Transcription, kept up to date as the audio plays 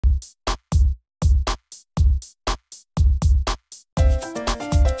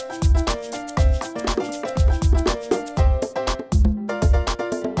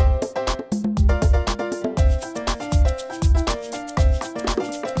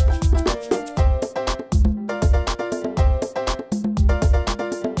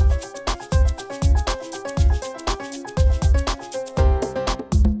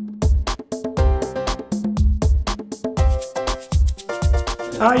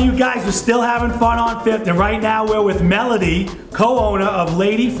All right, you guys, we're still having fun on 5th, and right now we're with Melody, co-owner of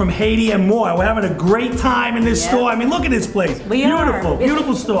Lady from Haiti and More. We're having a great time in this store. I mean, look at this place. Beautiful,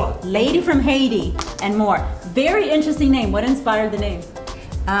 beautiful store. Lady from Haiti and More. Very interesting name. What inspired the name?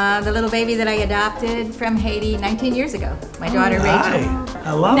 The little baby that I adopted from Haiti 19 years ago. My daughter Rachel.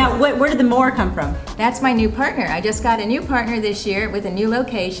 I love it. Now, where did the More come from? That's my new partner. I just got a new partner this year with a new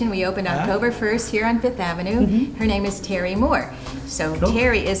location. We opened October 1st here on 5th Avenue. Her name is Terry Moore. So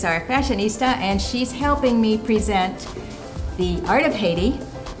Terry is our fashionista, and she's helping me present the art of Haiti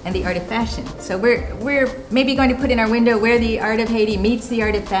and the art of fashion. So we're maybe going to put in our window where the art of Haiti meets the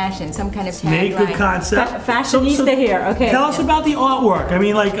art of fashion, some kind of tagline. Good concept. Fashionista here, okay. Tell us about the artwork. I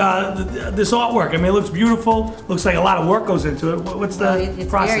mean, like this artwork. I mean, it looks beautiful. Looks like a lot of work goes into it. What's the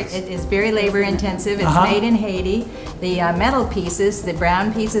process? It is very labor intensive. It's made in Haiti. The metal pieces, the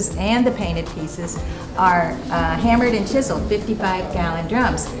brown pieces and the painted pieces are hammered and chiseled, 55-gallon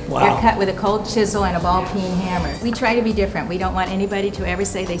drums. Wow. They're cut with a cold chisel and a ball peen hammer. We try to be different. We don't want anybody to ever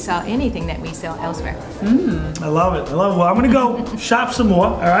say they saw anything that we sell elsewhere. I love it. I love it. Well, I'm going to go shop some more,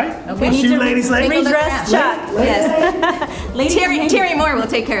 all right? Okay. We'll see you ladies later. Redress Chuck. Yes. Terry Moore will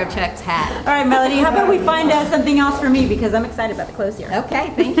take care of Chuck's hat. All right, Melody, how about we find something else for me, because I'm excited about the clothes here.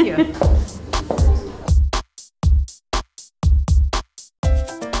 Okay, thank you.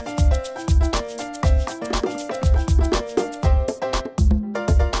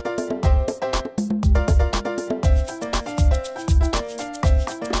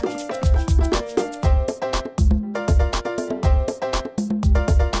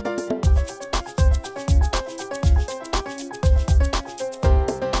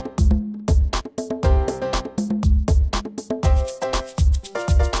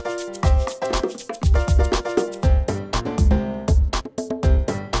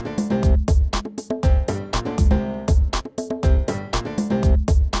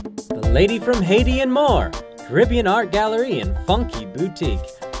 Lady from Haiti and More, Caribbean Art Gallery and Funky Boutique.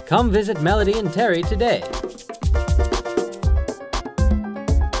 Come visit Melody and Terry today.